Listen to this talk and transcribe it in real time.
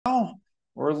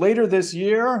or later this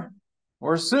year,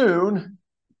 or soon,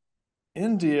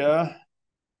 India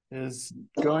is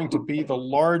going to be the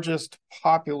largest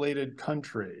populated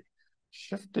country,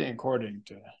 shifting, according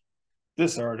to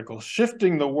this article,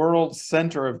 shifting the world's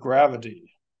center of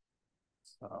gravity.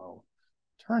 So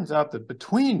turns out that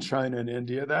between China and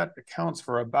India, that accounts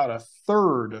for about a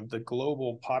third of the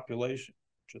global population,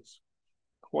 which is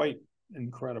quite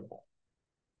incredible.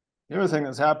 The other thing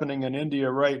that's happening in India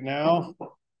right now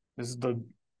is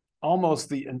almost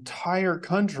the entire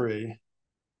country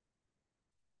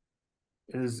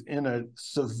is in a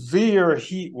severe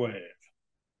heat wave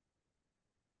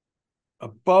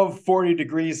above 40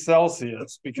 degrees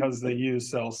Celsius because they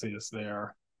use Celsius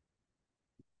there.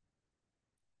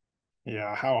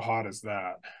 Yeah, how hot is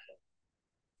that?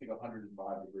 I think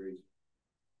 105 degrees.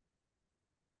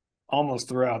 Almost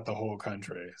throughout the whole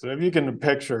country. So if you can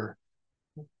picture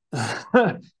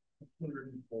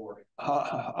 104.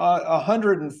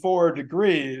 104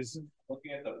 degrees.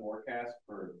 Looking at the forecast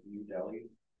for New Delhi,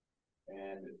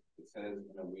 and it says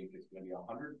in a week it's going to be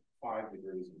 105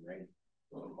 degrees and rain.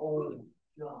 Oh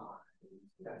God!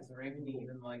 Is there anything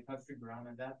even like touch the ground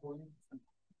at that point?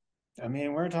 I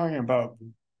mean, we're talking about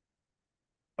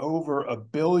over 1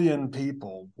 billion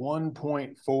people,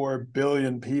 1.4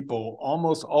 billion people,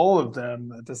 almost all of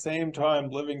them at the same time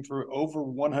living through over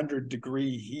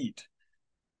 100-degree heat,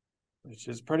 which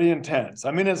is pretty intense.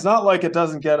 I mean, it's not like it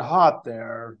doesn't get hot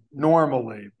there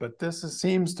normally, but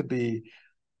seems to be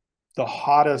the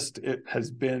hottest it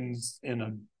has been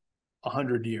in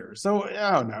 100 years. So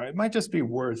I don't know, it might just be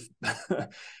worth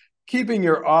keeping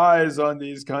your eyes on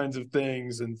these kinds of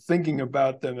things and thinking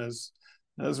about them as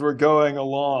we're going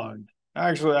along.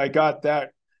 Actually, I got that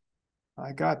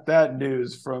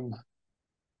news from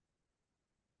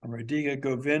Radhika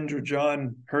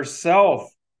Govindrajan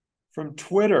herself from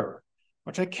Twitter,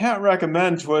 which I can't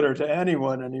recommend Twitter to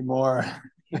anyone anymore.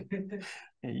 It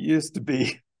used to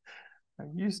be I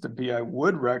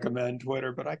would recommend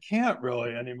Twitter, but I can't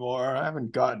really anymore. I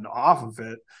haven't gotten off of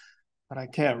it, but I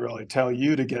can't really tell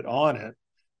you to get on it.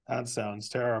 That sounds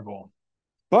terrible.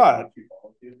 But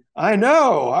I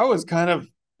know, I was kind of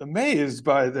amazed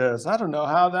by this. I don't know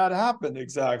how that happened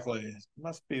exactly. It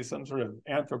must be some sort of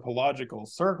anthropological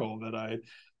circle that I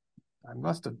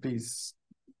must have been,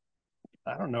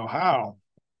 I don't know how.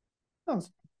 That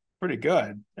was pretty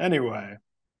good. Anyway,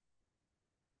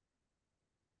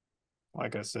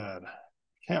 like I said,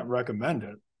 can't recommend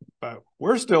it, but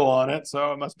we're still on it,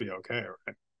 so it must be okay,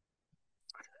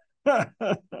 right?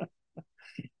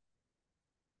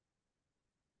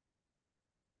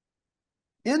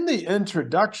 In the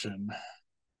introduction,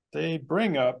 they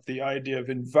bring up the idea of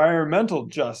environmental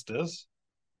justice,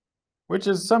 which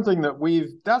is something that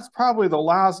that's probably the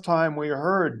last time we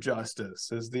heard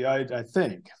justice, I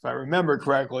think, if I remember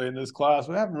correctly in this class,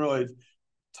 we haven't really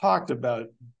talked about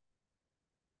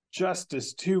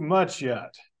justice too much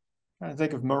yet. I'm trying to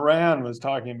think if Moran was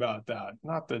talking about that.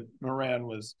 Not that Moran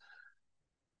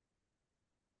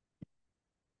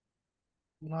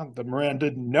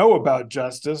didn't know about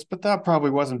justice, but that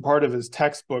probably wasn't part of his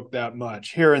textbook that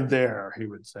much. Here and there, he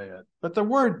would say it. But the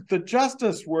word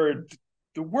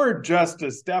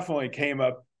justice definitely came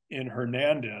up in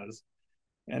Hernandez.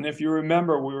 And if you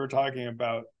remember,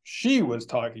 she was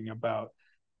talking about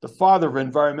the father of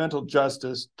environmental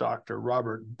justice, Dr.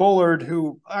 Robert Bullard,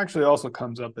 who actually also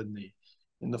comes up in the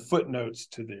footnotes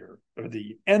to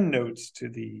the endnotes to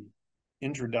the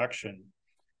introduction.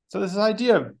 So this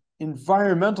idea of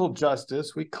environmental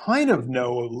justice, we kind of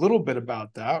know a little bit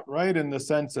about that, right? In the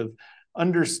sense of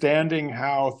understanding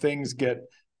how things get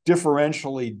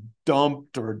differentially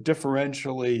dumped or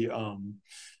differentially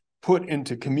put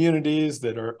into communities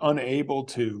that are unable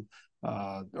to,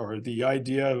 or the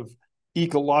idea of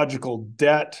ecological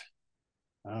debt.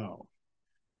 Oh,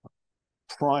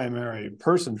 primary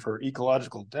person for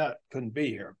ecological debt couldn't be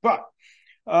here, but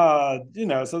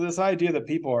so this idea that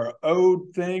people are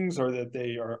owed things, or that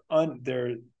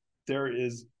there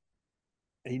is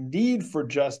a need for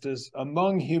justice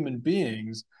among human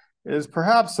beings, is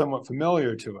perhaps somewhat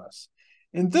familiar to us.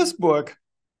 In this book,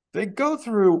 they go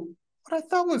through what I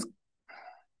thought was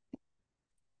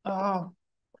I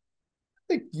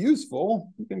think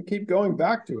useful. You can keep going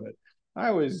back to it. I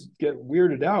always get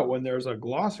weirded out when there's a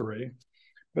glossary,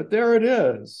 but there it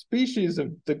is.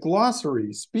 The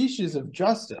glossary, species of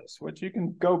justice, which you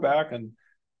can go back and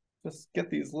just get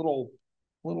these little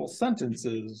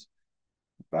sentences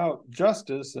about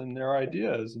justice and their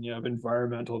ideas. And you have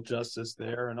environmental justice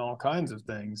there and all kinds of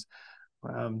things.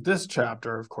 This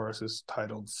chapter, of course, is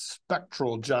titled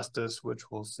Spectral Justice,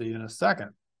 which we'll see in a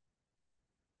second.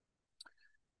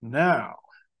 Now,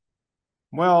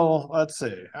 Well, let's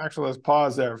see. Actually, let's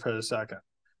pause there for a second.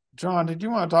 John, did you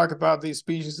want to talk about these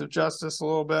species of justice a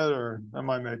little bit, or am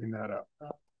I making that up? No,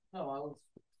 I was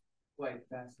quite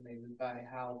fascinated by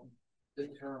how the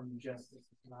term justice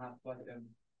is not like a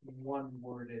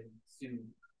one-worded suit.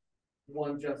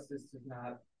 One justice does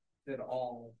not fit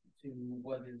all to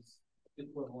what is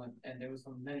equivalent, and there was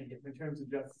so many different terms of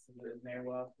justice in there.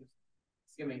 Well, just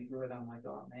skimming through it, I'm like,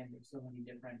 oh man, there's so many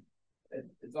different.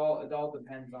 It all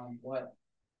depends on what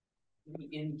the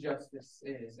injustice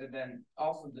is, and then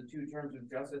also the two terms of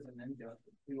justice and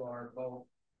injustice, two are both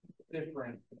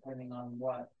different depending on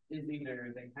what is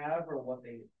either they have or what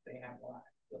they have lack.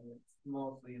 So it's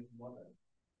mostly is what,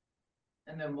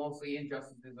 and then mostly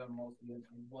injustices are mostly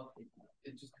what they have.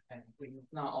 It just depends.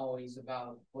 It's not always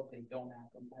about what they don't have.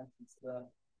 Sometimes it's the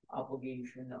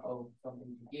obligation of something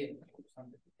to give or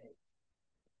something to take,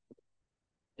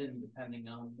 and depending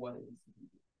on what is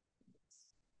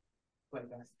quite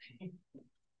fascinating.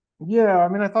 Yeah, I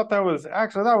mean, I thought that was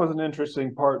an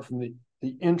interesting part from the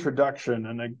introduction.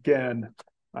 And again,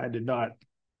 I did not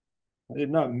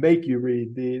make you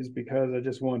read these because I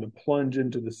just wanted to plunge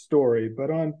into the story.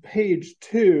 But on page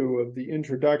 2 of the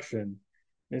introduction,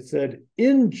 it said,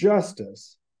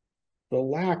 injustice, the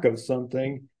lack of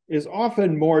something, is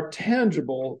often more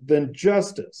tangible than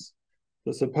justice,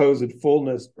 the supposed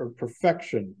fullness or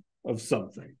perfection of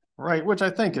something, right? Which I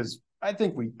think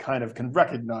we kind of can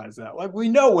recognize that. Like, we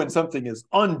know when something is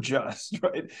unjust,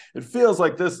 right? It feels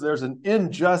like there's an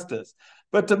injustice.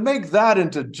 But to make that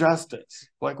into justice,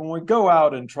 like when we go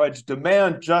out and try to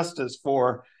demand justice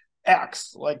for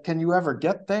X, like, can you ever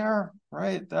get there,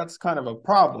 right? That's kind of a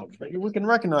problem. Right? We can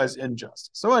recognize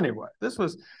injustice. So anyway, this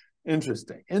was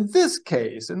interesting. In this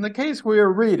case, in the case we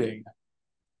are reading,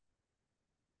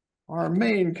 our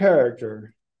main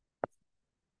character,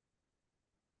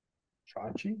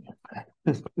 Chachi,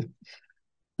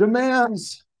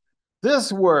 demands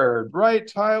this word, right,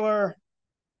 Tyler?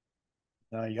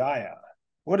 Yaya.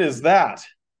 What is that?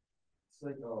 It's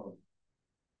like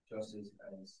justice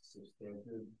as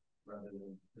substantive rather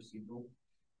than procedural.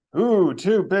 Ooh,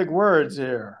 two big words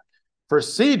here.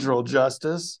 Procedural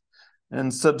justice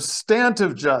and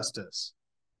substantive justice.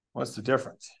 What's the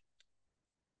difference?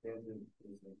 Substantive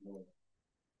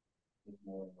is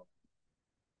more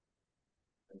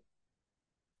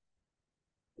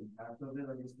impact of it,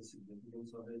 I guess the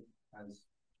significance of it has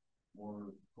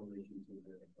more correlation to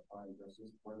the applied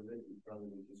justice part of it, rather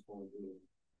than just going through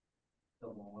the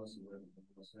laws and whatever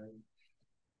people say.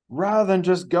 Rather than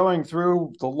just going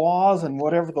through the laws and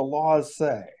whatever the laws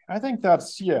say. I think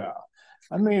that's, yeah.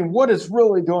 I mean, what it's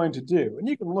really going to do, and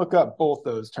you can look up both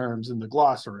those terms in the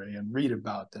glossary and read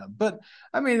about them. But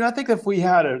I mean, I think if we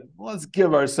had let's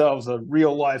give ourselves a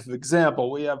real life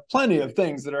example. We have plenty of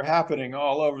things that are happening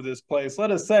all over this place.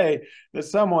 Let us say that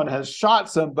someone has shot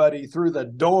somebody through the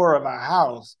door of a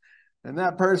house, and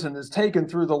that person is taken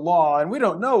through the law, and we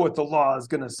don't know what the law is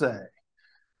going to say.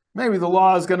 Maybe the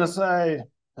law is going to say,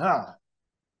 I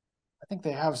think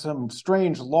they have some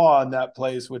strange law in that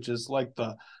place, which is like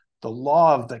the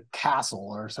law of the castle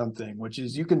or something, which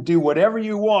is you can do whatever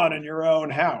you want in your own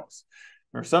house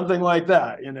or something like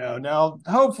that. Now,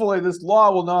 hopefully this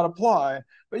law will not apply,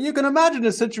 but you can imagine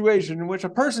a situation in which a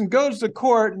person goes to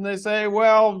court and they say,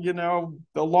 well,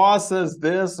 the law says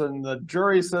this and the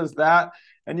jury says that,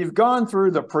 and you've gone through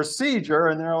the procedure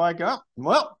and they're like, oh,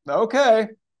 well, okay,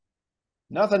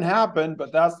 nothing happened,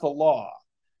 but that's the law.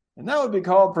 And that would be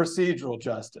called procedural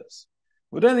justice.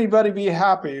 Would anybody be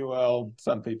happy? Well,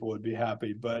 some people would be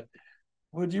happy, but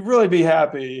would you really be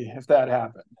happy if that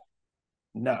happened?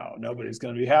 No, nobody's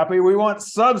going to be happy. We want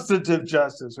substantive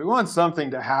justice. We want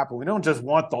something to happen. We don't just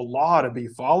want the law to be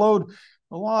followed.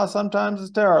 The law sometimes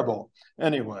is terrible.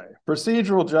 Anyway,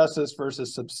 procedural justice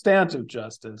versus substantive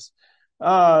justice.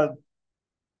 It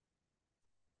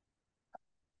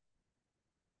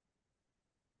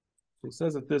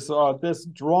says that this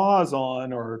draws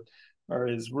on or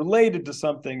is related to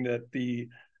something that the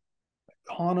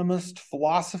economist,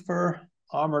 philosopher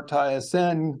Amartya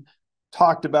Sen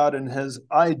talked about in his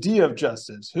idea of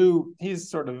justice. He's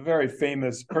sort of a very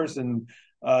famous person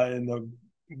in the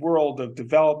world of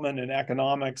development and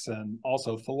economics and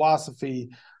also philosophy.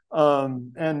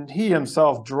 And he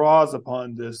himself draws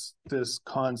upon this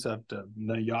concept of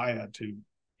Nyaya to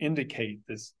indicate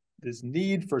this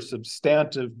need for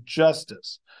substantive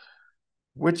justice,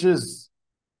 which is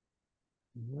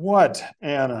what,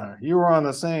 Anna? You were on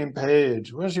the same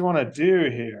page. What does she want to do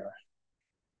here?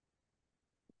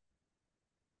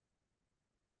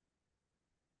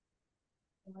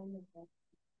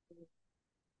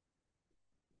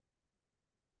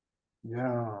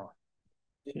 Yeah.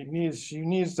 She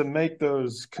needs to make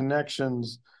those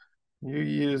connections. You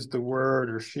used the word,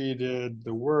 or she did,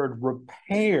 the word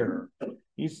repair.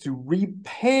 Needs to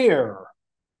repair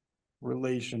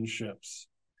relationships.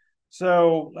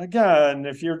 So again,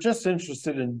 if you're just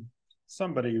interested in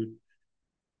somebody,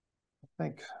 I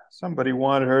think somebody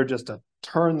wanted her just to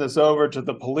turn this over to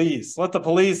the police. Let the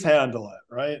police handle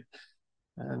it, right?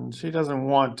 And she doesn't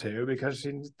want to because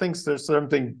she thinks there's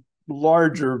something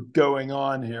larger going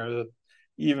on here, that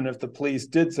even if the police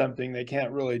did something, they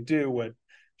can't really do what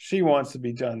she wants to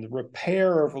be done, the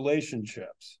repair of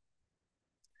relationships.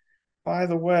 By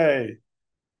the way,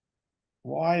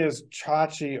 why is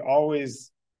Chachi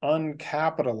always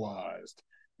uncapitalized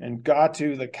and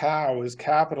Gatu the cow is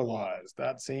capitalized?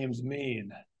 That seems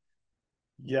mean.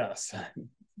 Yes.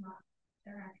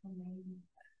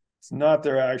 It's not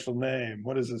their actual name.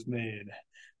 What does this mean?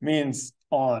 It means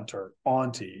aunt or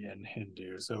auntie in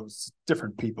Hindu. So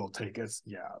different people take it.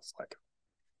 Yeah, it's like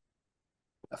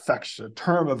affection, a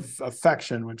term of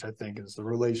affection, which I think is the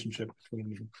relationship between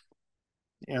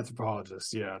the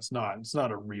anthropologists. Yeah, it's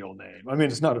not a real name. I mean,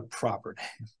 it's not a proper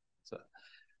name.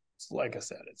 It's like I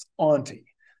said, it's auntie.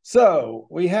 So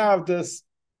we have this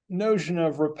notion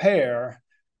of repair,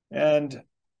 and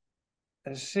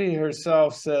as she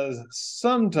herself says,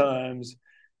 sometimes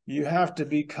you have to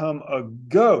become a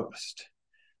ghost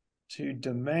to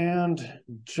demand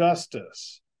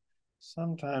justice.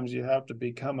 Sometimes you have to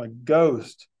become a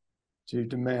ghost to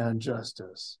demand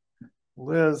justice.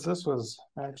 Liz, this was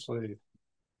actually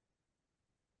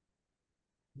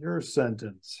your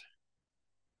sentence.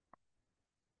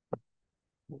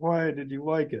 Why did you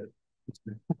like it?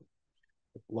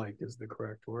 Like is the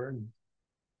correct word.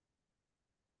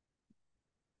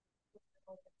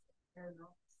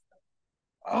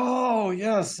 Oh,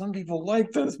 yes, some people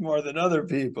like this more than other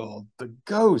people. The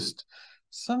ghost.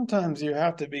 Sometimes you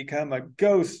have to become a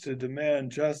ghost to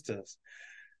demand justice.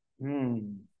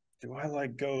 Do I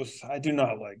like ghosts? I do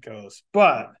not like ghosts,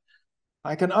 but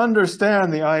I can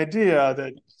understand the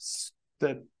idea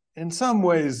that in some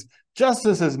ways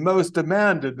justice is most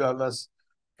demanded of us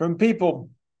from people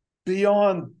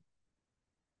beyond.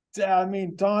 I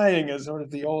mean, dying is sort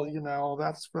of the old,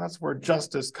 that's where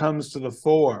justice comes to the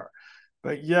fore.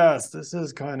 But yes, this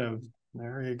is kind of,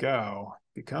 there you go,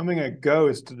 becoming a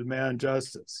ghost to demand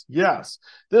justice. Yes,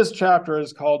 this chapter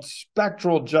is called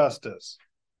Spectral Justice.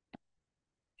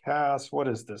 Cass, what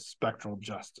is this spectral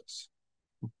justice?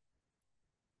 You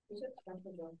said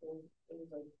spectral justice is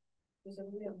like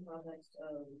specifically in the context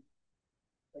of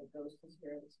like ghosts and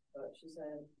spirits, but she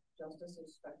said justice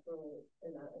is spectral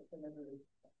and that it can never,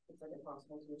 it's like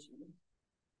impossible to achieve.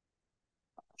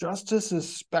 Justice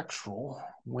is spectral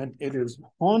when it is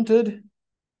haunted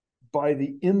by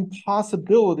the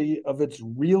impossibility of its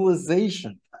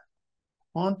realization.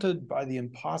 Haunted by the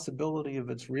impossibility of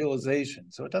its realization.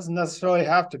 So it doesn't necessarily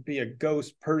have to be a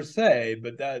ghost per se,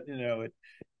 but that, it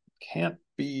can't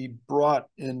be brought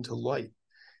into light.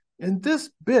 In this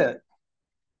bit,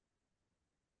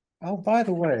 oh, by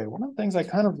the way, one of the things I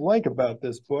kind of like about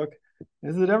this book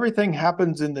is that everything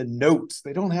happens in the notes.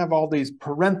 They don't have all these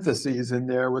parentheses in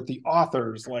there with the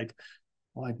authors like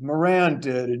Moran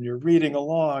did, and you're reading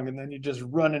along and then you just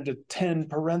run into 10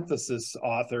 parenthesis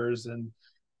authors. And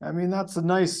I mean, that's a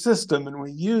nice system and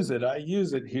we use it. I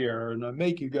use it here and I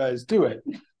make you guys do it.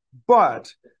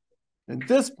 But in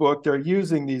this book, they're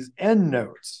using these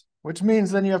endnotes, which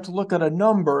means then you have to look at a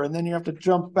number and then you have to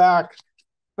jump back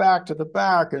to the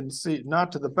back and see,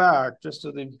 not to the back, just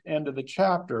to the end of the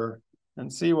chapter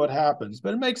and see what happens.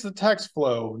 But it makes the text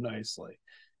flow nicely.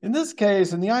 In this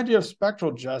case, in the idea of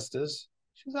spectral justice,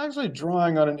 she's actually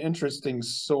drawing on an interesting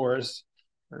source,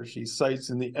 or she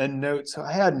cites in the endnotes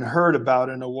I hadn't heard about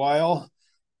in a while.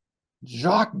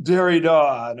 Jacques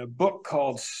Derrida in a book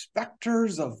called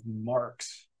Spectres of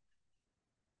Marx.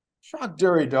 Jacques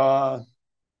Derrida,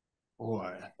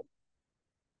 boy,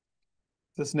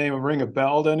 this name will ring a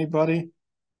bell to anybody?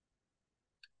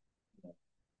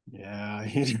 Yeah,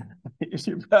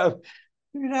 you'd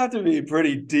have to be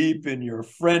pretty deep in your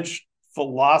French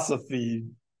philosophy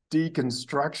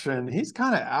deconstruction. He's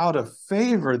kind of out of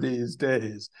favor these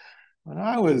days. When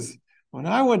I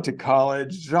went to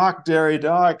college, Jacques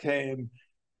Derrida came,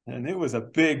 and it was a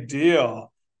big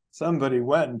deal. Somebody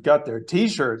went and got their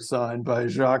T-shirt signed by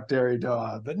Jacques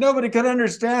Derrida, but nobody could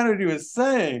understand what he was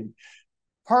saying.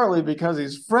 Partly because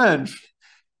he's French,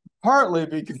 partly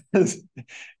because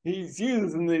he's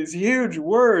using these huge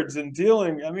words and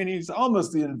dealing. I mean, he's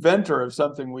almost the inventor of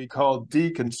something we call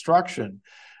deconstruction.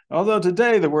 Although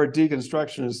today the word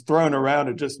deconstruction is thrown around,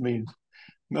 it just means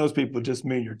Most people just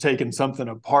mean you're taking something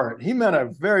apart. He meant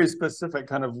a very specific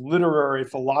kind of literary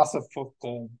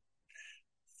philosophical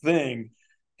thing.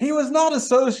 He was not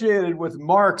associated with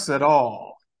Marx at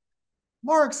all.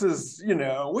 Marx is,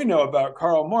 we know about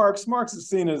Karl Marx. Marx is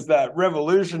seen as that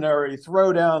revolutionary,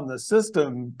 throw down the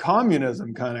system,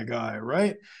 communism kind of guy,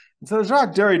 right? And so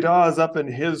Jacques Derrida is up in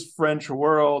his French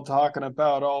world talking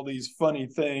about all these funny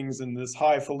things in this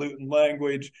highfalutin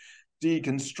language,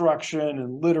 deconstruction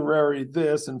and literary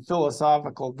this and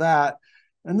philosophical that.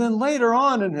 And then later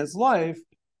on in his life,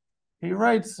 he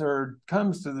writes or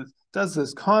does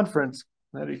this conference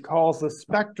that he calls the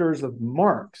Specters of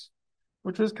Marx,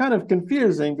 which was kind of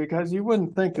confusing because you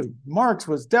wouldn't think of Marx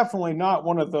was definitely not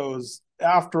one of those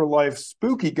afterlife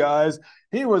spooky guys.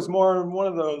 He was more one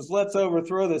of those let's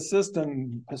overthrow the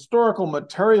system, historical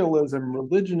materialism,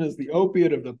 religion is the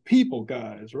opiate of the people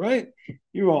guys, right?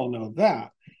 You all know that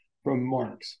from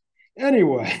Marx.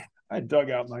 Anyway, I dug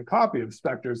out my copy of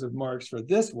Specters of Marx for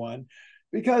this one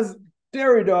because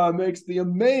Derrida makes the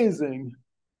amazing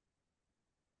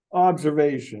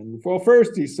observation. Well,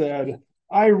 first he said,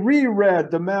 I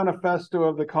reread the manifesto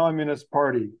of the Communist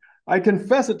Party. I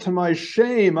confess it to my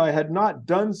shame, I had not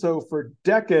done so for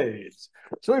decades.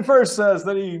 So he first says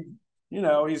that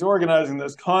he's organizing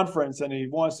this conference and he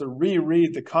wants to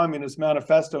reread the Communist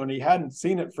Manifesto and he hadn't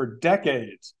seen it for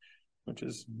decades, which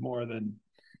is more than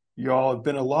you all have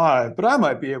been alive. But I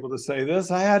might be able to say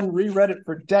this. I hadn't reread it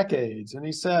for decades. And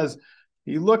he says,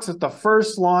 he looks at the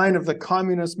first line of the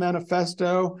Communist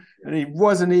Manifesto and he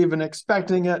wasn't even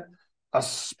expecting it. A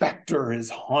specter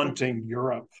is haunting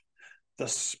Europe. The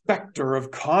specter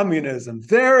of communism.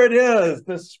 There it is,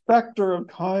 the specter of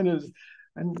communism.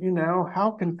 And,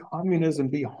 how can communism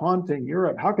be haunting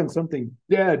Europe? How can something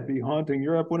dead be haunting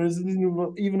Europe when it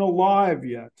isn't even alive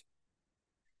yet?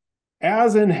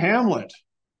 As in Hamlet.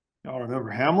 Y'all remember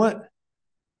Hamlet?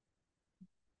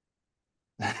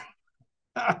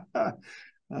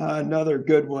 Another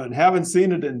good one. Haven't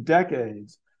seen it in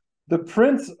decades. The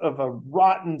prince of a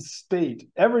rotten state.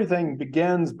 Everything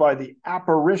begins by the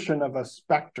apparition of a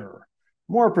specter.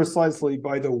 More precisely,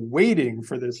 by the waiting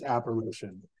for this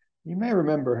apparition. You may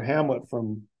remember Hamlet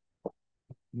from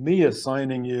me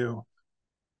assigning you.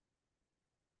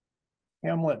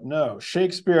 Hamlet, no.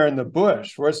 Shakespeare in the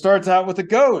Bush, where it starts out with a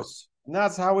ghost. And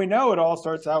that's how we know it all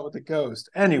starts out with a ghost.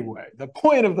 Anyway, the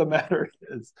point of the matter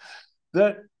is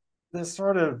that this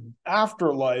sort of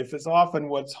afterlife is often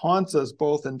what haunts us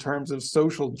both in terms of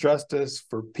social justice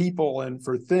for people and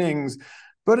for things.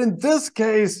 But in this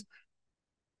case,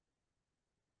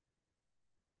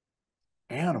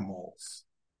 animals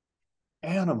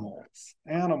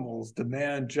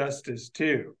demand justice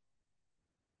too.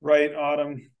 Right,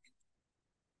 Autumn?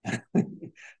 Do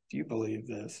you believe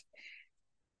this?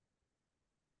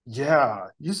 Yeah,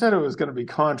 you said it was going to be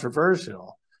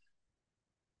controversial.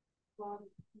 A lot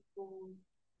of people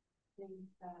think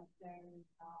that they're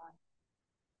not.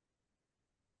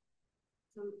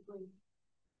 So, like,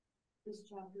 this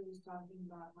chapter was talking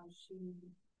about how she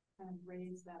kind of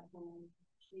raised that bull.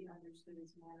 She understood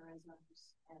his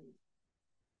mannerisms, and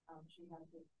she had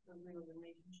a real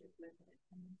relationship with it.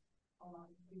 And a lot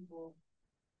of people,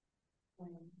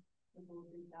 when the bull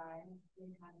did die, they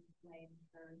kind of blamed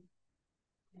her.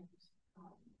 And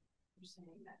were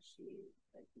saying that she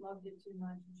loved it too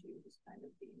much and she was kind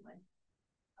of being like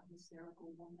a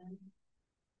hysterical woman.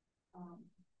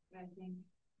 But I think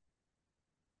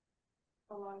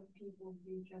a lot of people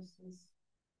view justice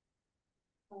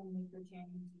only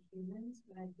pertaining to humans,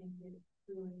 but I think it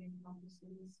really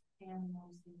encompasses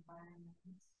animals, the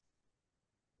environment,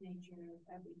 nature,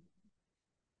 everything.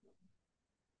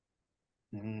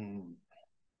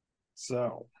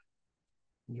 So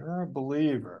you're a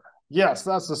believer. Yes,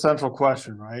 that's the central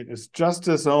question, right? Is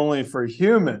justice only for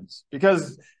humans?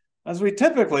 Because as we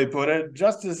typically put it,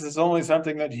 justice is only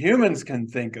something that humans can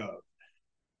think of.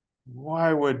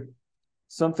 Why would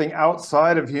something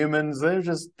outside of humans, they're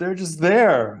just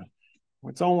there.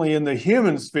 It's only in the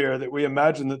human sphere that we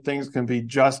imagine that things can be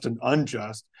just and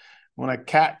unjust. When a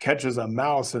cat catches a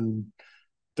mouse and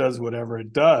does whatever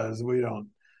it does, we don't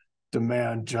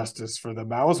demand justice for the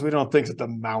mouse. We don't think that the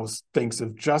mouse thinks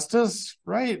of justice,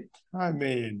 right? I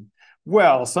mean,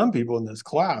 well, some people in this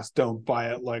class don't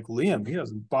buy it like Liam. He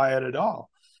doesn't buy it at all.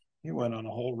 He went on a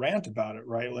whole rant about it,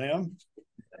 right, Liam?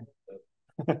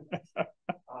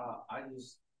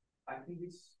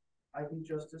 I think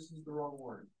justice is the wrong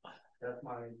word. That's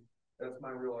my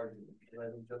real argument.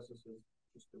 I think justice is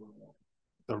just the wrong word.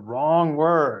 The wrong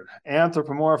word.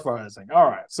 Anthropomorphizing. All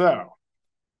right, so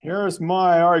here's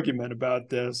my argument about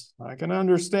this. I can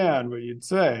understand what you'd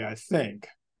say, I think.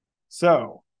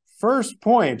 So, first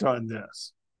point on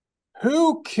this.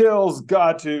 Who kills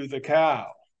Gatu the cow?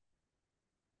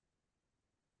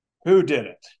 Who did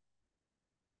it?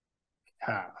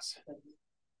 Cows.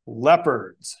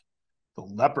 Leopards. The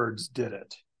leopards did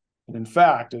it. And in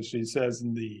fact, as she says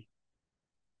in the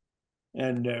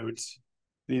end notes,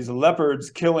 these leopards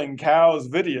killing cows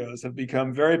videos have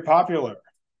become very popular.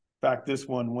 In fact, this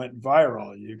one went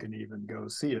viral. You can even go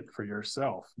see it for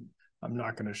yourself. I'm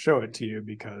not going to show it to you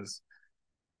because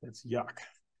it's yuck.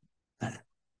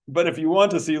 But if you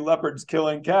want to see leopards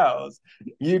killing cows,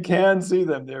 you can see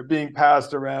them. They're being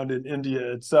passed around in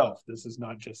India itself. This is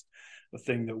not just a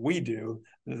thing that we do.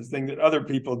 This is a thing that other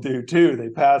people do too. They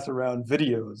pass around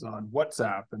videos on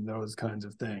WhatsApp and those kinds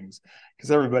of things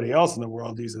because everybody else in the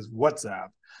world uses WhatsApp.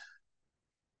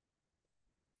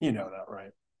 You know that,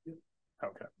 right?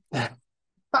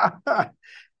 Okay.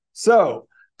 So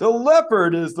the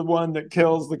leopard is the one that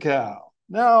kills the cow.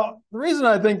 Now, the reason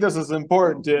I think this is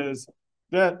important is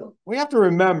that we have to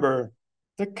remember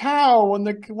the cow,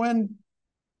 when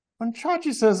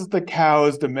Chachi says that the cow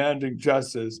is demanding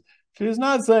justice, she is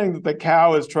not saying that the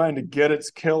cow is trying to get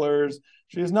its killers.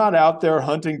 She is not out there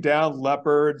hunting down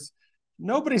leopards.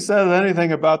 Nobody says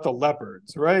anything about the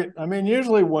leopards, right? I mean,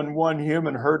 usually when one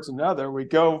human hurts another, we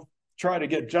go try to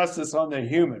get justice on the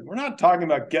human. We're not talking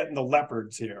about getting the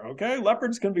leopards here, okay?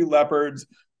 Leopards can be leopards.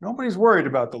 Nobody's worried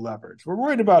about the leopards. We're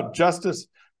worried about justice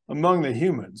among the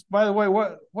humans. By the way,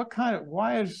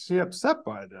 why is she upset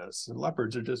by this? The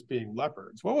leopards are just being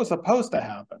leopards. What was supposed to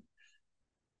happen?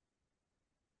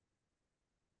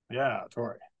 Yeah,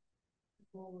 Tori. The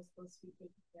bull was supposed to be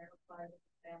taken care of by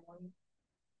the family.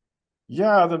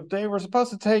 Yeah, they were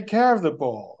supposed to take care of the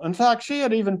bull. In fact, she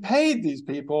had even paid these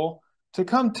people to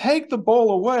come take the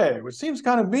bull away, which seems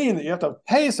kind of mean that you have to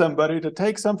pay somebody to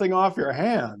take something off your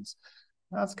hands.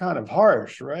 That's kind of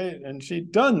harsh, right? And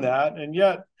she'd done that, and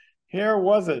yet here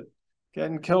was it,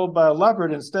 getting killed by a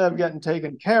leopard instead of getting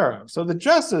taken care of. So the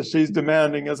justice she's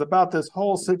demanding is about this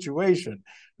whole situation.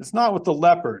 It's not with the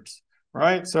leopards,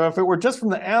 right? So if it were just from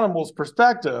the animal's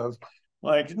perspective,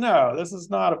 like, no, this is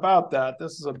not about that.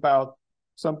 This is about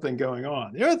something going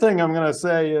on. The other thing I'm going to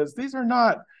say is these are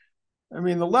not, I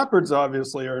mean, the leopards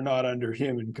obviously are not under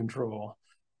human control.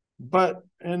 But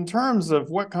in terms of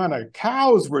what kind of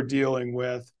cows we're dealing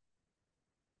with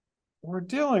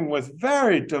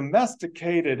very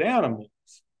domesticated animals.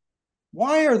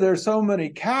 Why are there so many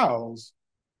cows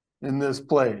in this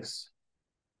place?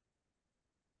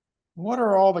 What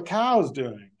are all the cows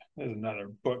doing? There's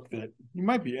another book that you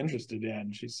might be interested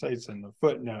in. She cites in the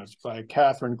footnotes by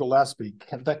Catherine Gillespie,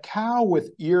 The Cow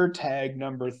with Ear Tag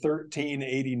number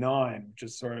 1389, which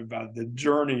is sort of about the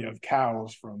journey of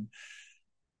cows from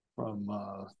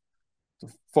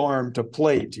farm to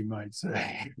plate, you might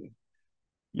say.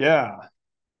 Yeah.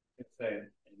 It's say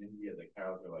in India the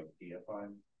cows are like deified,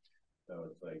 so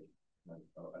it's like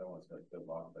I don't want to say like good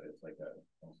luck, but it's like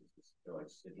they're like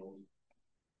sigils.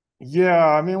 Yeah,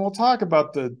 I mean, we'll talk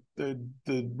about the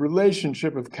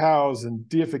relationship of cows and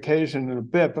deification in a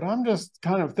bit, but I'm just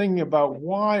kind of thinking about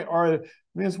I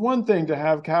mean, it's one thing to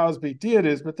have cows be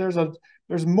deities, but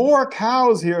there's more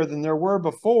cows here than there were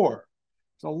before.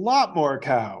 There's a lot more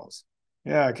cows.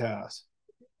 Yeah, Cass.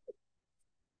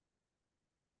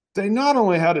 They not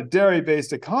only had a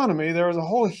dairy-based economy, there was a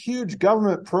whole huge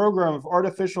government program of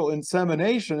artificial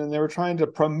insemination, and they were trying to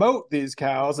promote these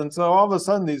cows. And so all of a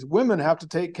sudden, these women have to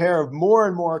take care of more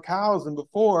and more cows than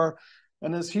before,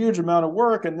 and this huge amount of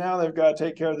work. And now they've got to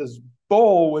take care of this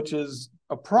bull, which is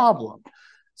a problem.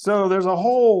 So there's a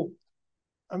whole,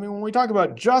 I mean, when we talk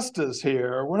about justice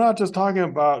here, we're not just talking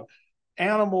about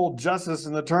animal justice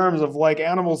in the terms of like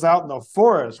animals out in the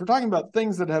forest. We're talking about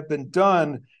things that have been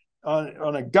done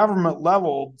on a government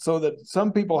level so that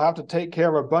some people have to take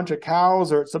care of a bunch of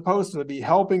cows, or it's supposed to be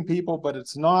helping people, but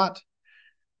it's not.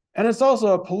 And it's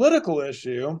also a political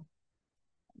issue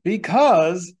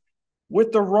because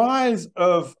with the rise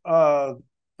of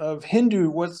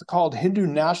Hindu, what's called Hindu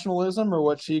nationalism, or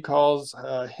what she calls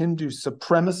Hindu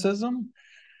supremacism.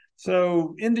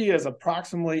 So India is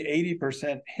approximately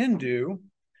 80% Hindu,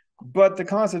 but the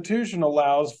Constitution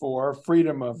allows for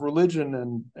freedom of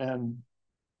religion and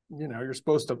you know, you're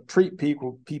supposed to treat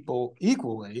people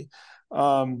equally.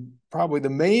 Probably the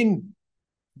main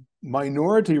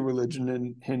minority religion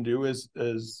in Hindu are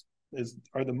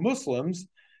the Muslims,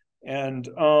 and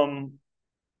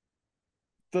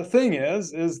the thing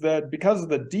is that because of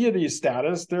the deity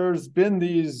status, there's been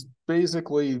these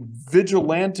basically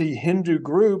vigilante Hindu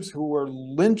groups who were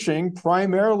lynching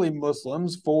primarily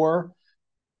Muslims for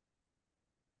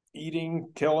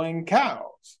killing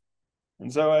cows.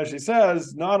 And so, as she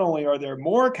says, not only are there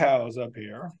more cows up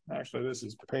here, actually, this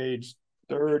is page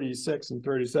 36 and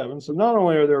 37. So not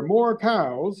only are there more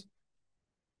cows,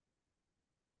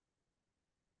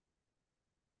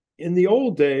 in the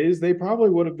old days, they probably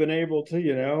would have been able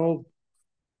to,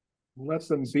 let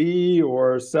them be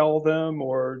or sell them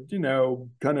or,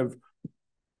 kind of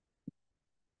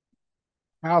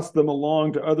pass them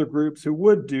along to other groups who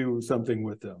would do something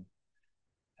with them.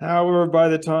 However, by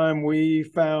the time we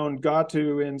got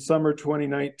to in summer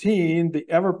 2019, the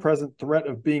ever-present threat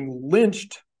of being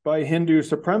lynched by Hindu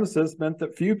supremacists meant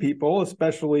that few people,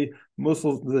 especially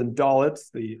Muslims and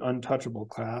Dalits, the untouchable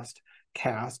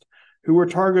caste, who were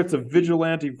targets of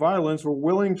vigilante violence, were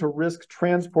willing to risk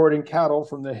transporting cattle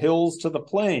from the hills to the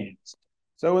plains.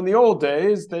 So in the old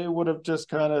days, they would have just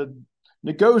kind of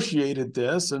negotiated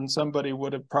this, and somebody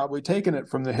would have probably taken it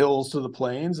from the hills to the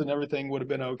plains, and everything would have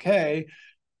been okay.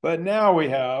 But now we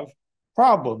have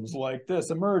problems like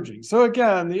this emerging. So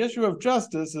again, the issue of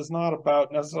justice is not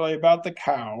necessarily about the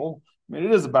cow. I mean,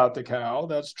 it is about the cow,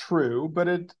 that's true, but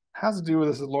it has to do with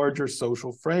this larger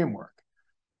social framework.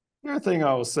 The other thing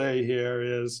I will say here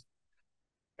is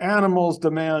animals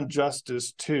demand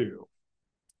justice too.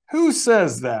 Who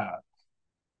says that?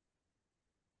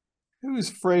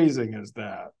 Whose phrasing is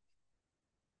that?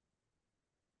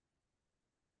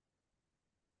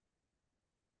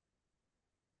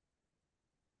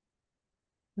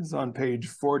 This is on page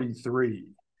 43.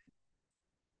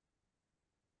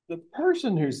 The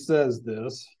person who says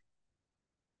this,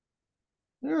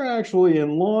 they're actually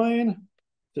in line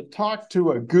to talk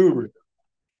to a guru.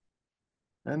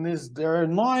 And they're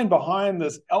in line behind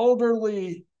this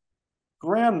elderly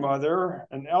grandmother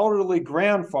and elderly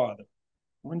grandfather.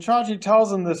 When Chachi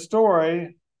tells them this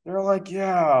story, they're like,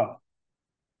 yeah,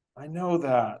 I know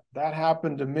that. That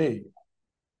happened to me.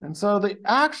 And so the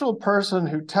actual person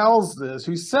who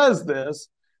says this,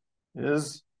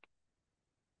 is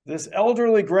this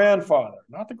elderly grandfather,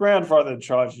 not the grandfather of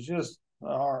Chachi, just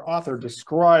our author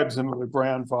describes him as a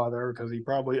grandfather because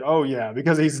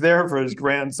because he's there for his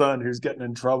grandson who's getting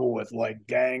in trouble with like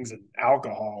gangs and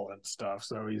alcohol and stuff.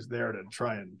 So he's there to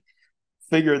try and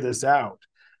figure this out.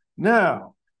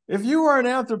 Now, if you are an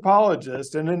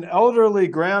anthropologist and an elderly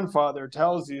grandfather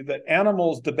tells you that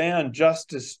animals demand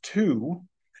justice too,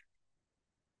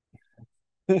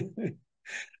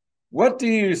 what do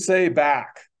you say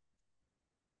back?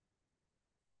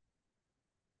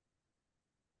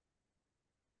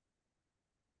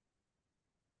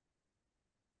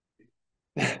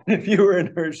 If you were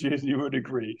in her shoes, you would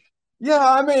agree. Yeah,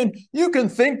 I mean, you can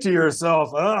think to yourself,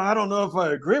 oh, I don't know if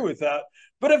I agree with that.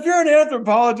 But if you're an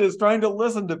anthropologist trying to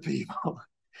listen to people,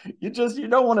 you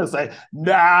don't want to say,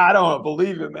 nah, I don't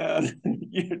believe it, man.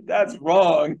 That's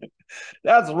wrong.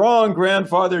 That's wrong,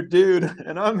 grandfather dude.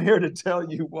 And I'm here to tell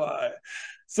you why.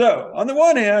 So on the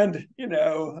one hand, you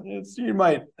don't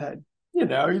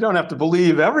have to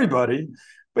believe everybody,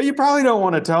 but you probably don't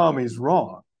want to tell him he's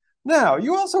wrong. Now,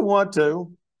 you also want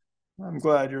to, I'm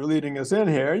glad you're leading us in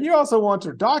here, you also want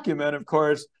to document, of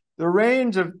course, the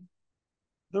range of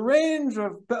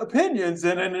opinions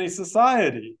in any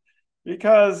society.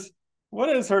 Because what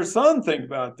does her son think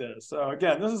about this? So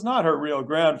again, this is not her real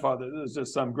grandfather. This is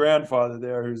just some grandfather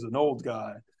there who's an old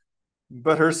guy.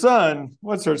 But her son,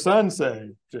 what's her son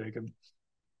say, Jacob?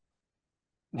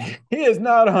 He is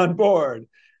not on board.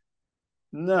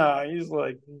 No, he's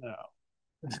like, no.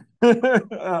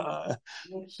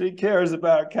 She cares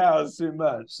about cows too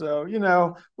much. So,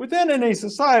 within any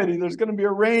society, there's going to be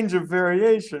a range of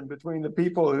variation between the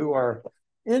people who are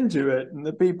into it and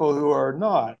the people who are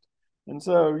not. And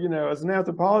so, as an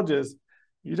anthropologist,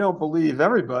 you don't believe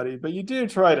everybody, but you do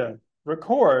try to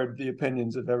record the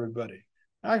opinions of everybody.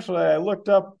 Actually, I looked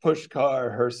up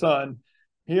Pushkar, her son.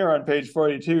 Here on page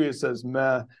 42, it says,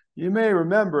 meh. You may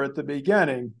remember at the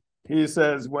beginning, he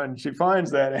says, when she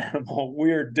finds that animal,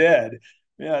 we're dead.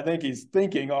 Yeah, I think he's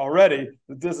thinking already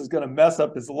that this is going to mess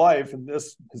up his life and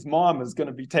his mom is going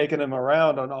to be taking him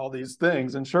around on all these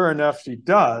things. And sure enough, she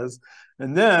does.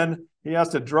 And then he has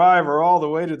to drive her all the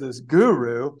way to this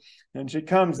guru. And she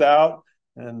comes out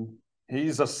and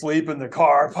he's asleep in the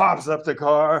car, pops up the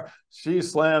car. She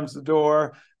slams the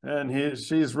door. And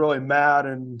she's really mad,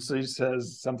 and she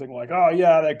says something like, oh,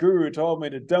 yeah, that guru told me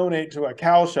to donate to a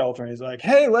cow shelter. And he's like,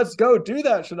 hey, let's go do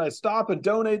that. Should I stop and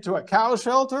donate to a cow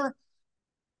shelter?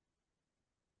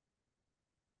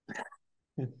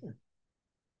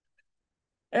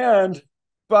 And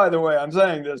by the way, I'm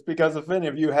saying this because if any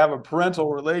of you have a parental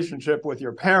relationship with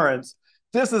your parents,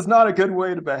 this is not a good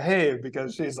way to behave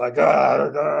because she's like,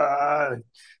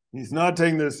 he's not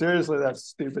taking this seriously, that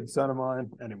stupid son of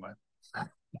mine. Anyway.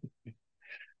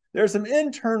 There's some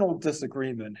internal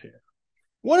disagreement here.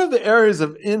 One of the areas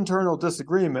of internal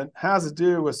disagreement has to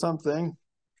do with something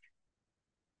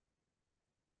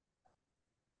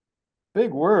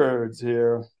big words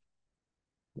here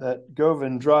that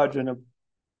Govindrajan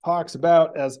talks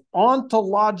about as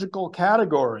ontological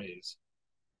categories.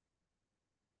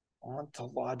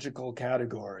 Ontological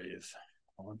categories.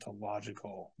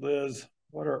 Ontological. Liz,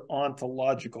 what are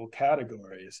ontological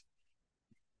categories?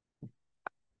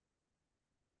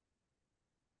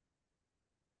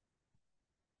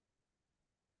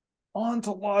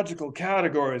 Ontological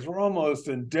categories. We're almost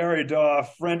in Derrida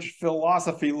French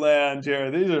philosophy land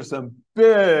here. These are some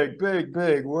big, big,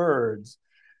 big words.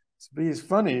 It's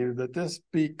funny that this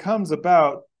becomes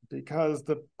about because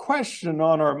the question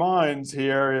on our minds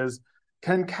here is,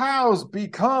 can cows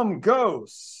become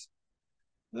ghosts?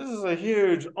 This is a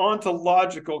huge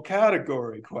ontological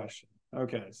category question.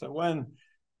 Okay, so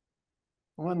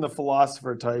when the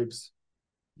philosopher types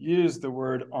use the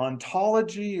word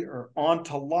ontology or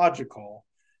ontological,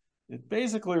 it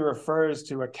basically refers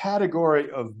to a category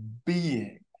of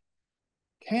being.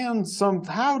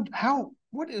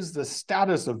 What is the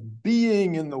status of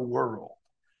being in the world?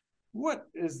 What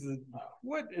is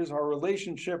our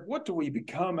relationship? What do we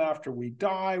become after we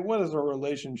die? What is our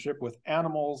relationship with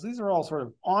animals? These are all sort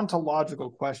of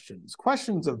ontological questions,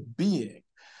 questions of being.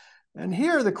 And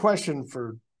here the question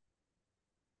for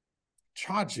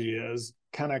Chachi is,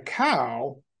 can a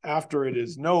cow, after it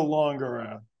is no longer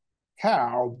a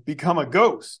cow, become a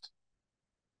ghost?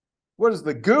 What does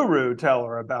the guru tell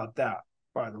her about that,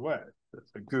 by the way?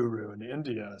 There's a guru in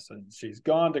India, and she's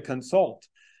gone to consult.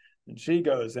 And she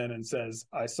goes in and says,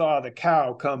 I saw the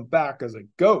cow come back as a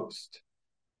ghost.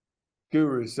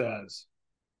 Guru says,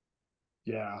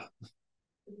 yeah.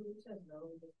 The guru said no,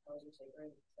 the cows are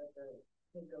sacred, that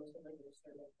the ghosts have like a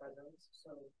certain presence,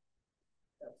 so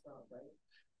that's not right.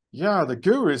 Yeah, the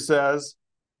guru says,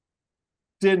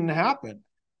 didn't happen,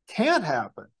 can't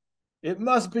happen. It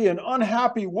must be an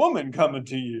unhappy woman coming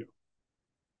to you.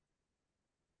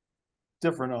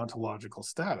 Different ontological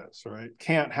status, right?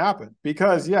 Can't happen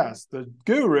because, yes, the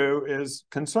guru is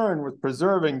concerned with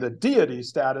preserving the deity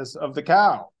status of the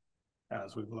cow.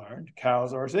 As we've learned,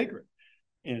 cows are sacred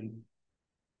in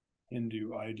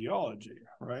Hindu ideology,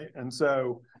 right? And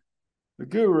so the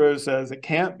guru says it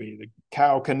can't be. The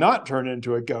cow cannot turn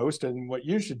into a ghost, and what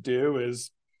you should do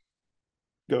is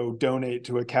go donate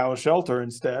to a cow shelter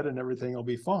instead, and everything will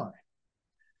be fine.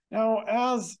 Now,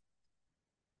 as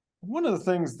one of the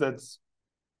things that's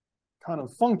kind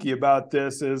of funky about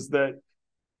this is that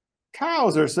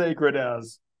cows are sacred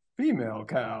as female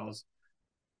cows,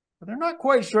 but they're not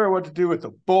quite sure what to do with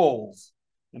the bulls.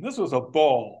 And this was a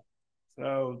bull.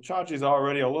 So Chachi's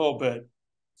already a little bit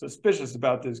suspicious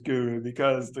about this guru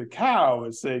because the cow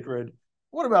is sacred.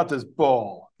 What about this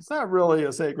bull? Is that really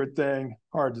a sacred thing?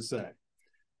 Hard to say.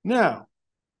 Now,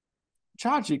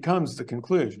 Chachi comes to the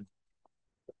conclusion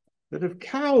that if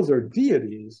cows are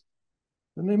deities,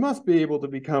 then they must be able to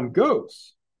become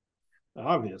ghosts,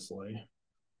 obviously.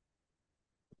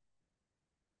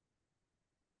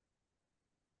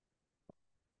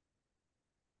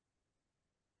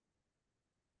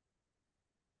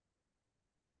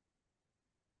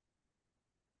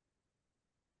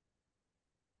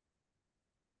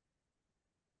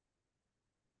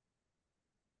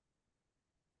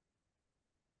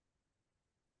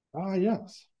 Ah,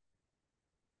 yes.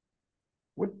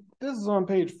 This is on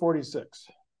page 46.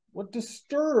 What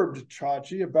disturbed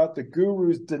Chachi about the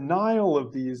guru's denial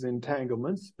of these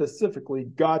entanglements, specifically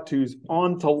Gatu's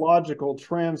ontological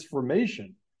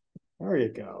transformation? There you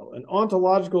go, an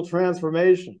ontological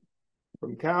transformation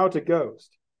from cow to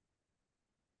ghost,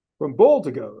 from bull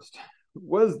to ghost,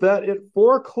 was that it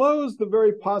foreclosed the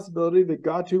very possibility that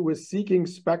Gatu was seeking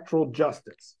spectral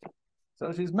justice.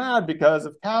 So she's mad because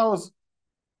if cows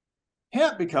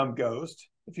can't become ghost,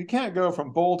 if you can't go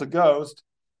from bull to ghost,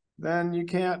 then you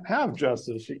can't have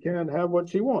justice. She can't have what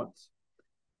she wants.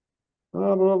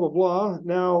 Blah, blah, blah, blah.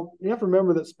 Now, you have to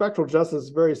remember that spectral justice is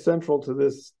very central to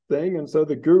this thing, and so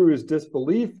the guru's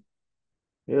disbelief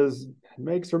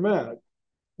makes her mad.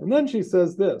 And then she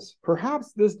says this,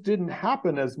 perhaps this didn't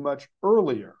happen as much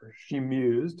earlier, she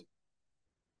mused.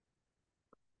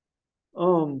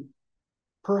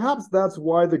 Perhaps that's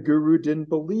why the guru didn't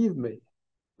believe me.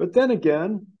 But then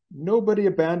again, nobody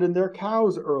abandoned their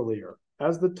cows earlier.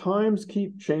 As the times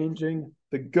keep changing,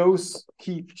 the ghosts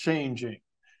keep changing.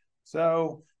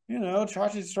 So,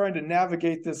 Chachi's trying to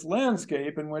navigate this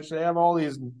landscape in which they have all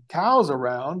these cows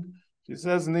around. She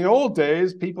says in the old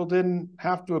days, people didn't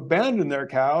have to abandon their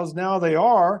cows. Now they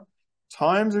are.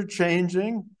 Times are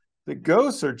changing. The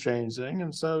ghosts are changing.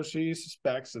 And so she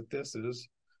suspects that this is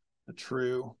a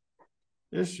true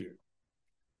issue.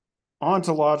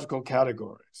 Ontological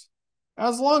categories.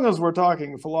 As long as we're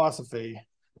talking philosophy,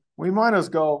 we might as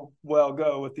well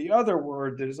go with the other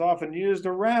word that is often used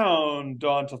around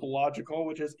ontological,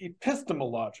 which is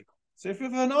epistemological. So if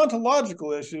you have an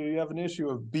ontological issue, you have an issue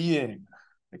of being,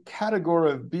 a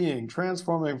category of being,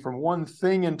 transforming from one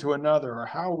thing into another, or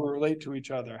how we relate to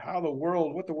each other,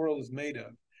 what the world is made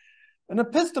of. An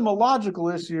epistemological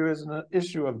issue is an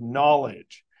issue of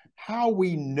knowledge, how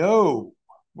we know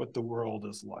what the world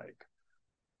is like,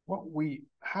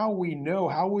 how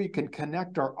we can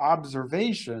connect our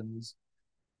observations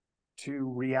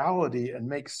to reality and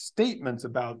make statements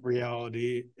about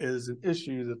reality is an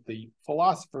issue that the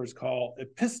philosophers call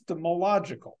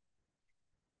epistemological.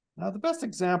 Now, the best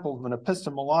example of an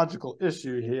epistemological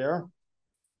issue here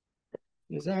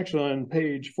is actually on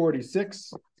page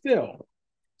 46 still.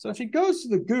 So she goes to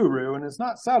the guru and is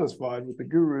not satisfied with the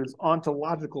guru's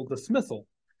ontological dismissal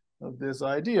of this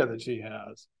idea that she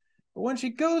has. But when she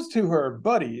goes to her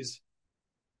buddies,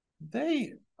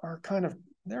 they're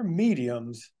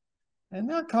mediums, and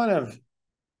they're kind of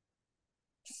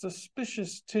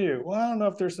suspicious too. Well, I don't know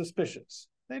if they're suspicious.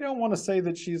 They don't want to say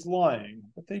that she's lying,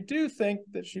 but they do think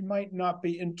that she might not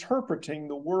be interpreting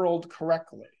the world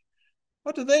correctly.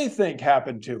 What do they think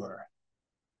happened to her?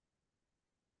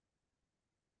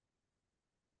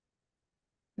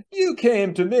 If you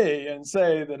came to me and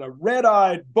say that a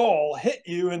red-eyed bull hit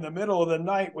you in the middle of the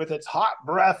night with its hot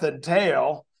breath and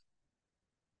tail,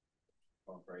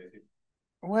 Crazy.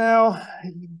 Well,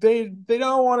 they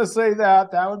don't want to say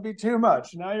that. That would be too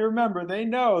much. Now you remember, they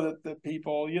know that the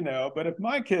people, but if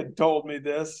my kid told me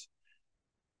this,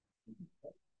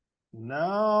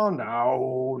 no,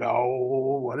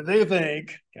 what do they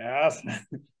think, Cass?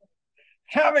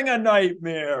 Having a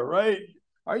nightmare, right?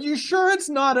 Are you sure it's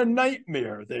not a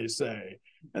nightmare, they say.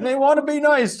 And they want to be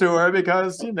nice to her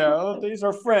because, these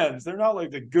are friends. They're not like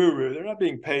the guru. They're not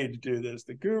being paid to do this.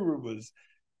 The guru was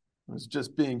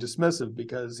just being dismissive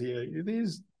because they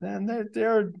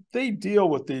deal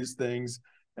with these things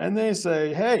and they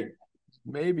say, hey,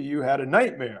 maybe you had a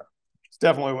nightmare. It's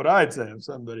definitely what I'd say if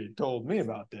somebody told me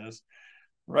about this,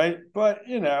 right? But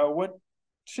what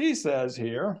she says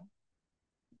here,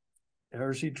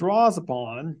 or she draws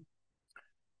upon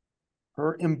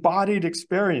her embodied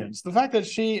experience, the fact that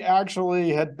she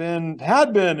actually had been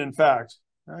in fact.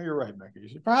 No, you're right, Becky.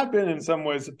 She had been in some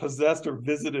ways possessed or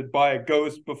visited by a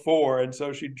ghost before. And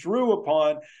so she drew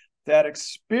upon that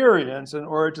experience in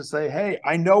order to say, hey,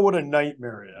 I know what a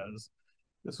nightmare is.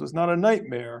 This was not a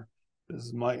nightmare. This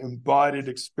is my embodied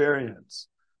experience.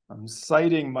 I'm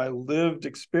citing my lived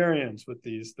experience with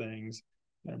these things.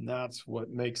 And that's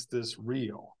what makes this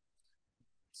real.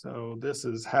 So this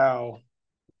is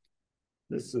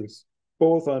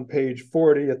both on page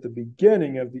 40 at the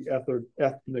beginning of the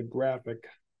ethnographic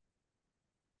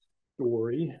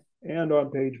story and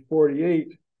on page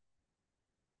 48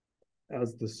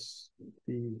 as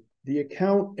the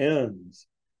account ends.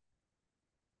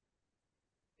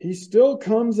 He still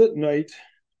comes at night,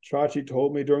 Chachi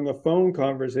told me during a phone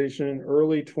conversation in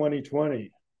early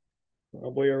 2020,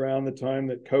 probably around the time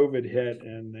that COVID hit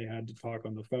and they had to talk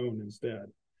on the phone instead.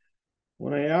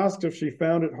 When I asked if she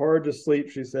found it hard to sleep,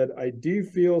 she said, I do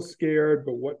feel scared,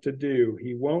 but what to do?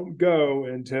 He won't go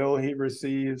until he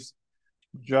receives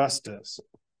justice.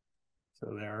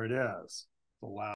 So there it is. The last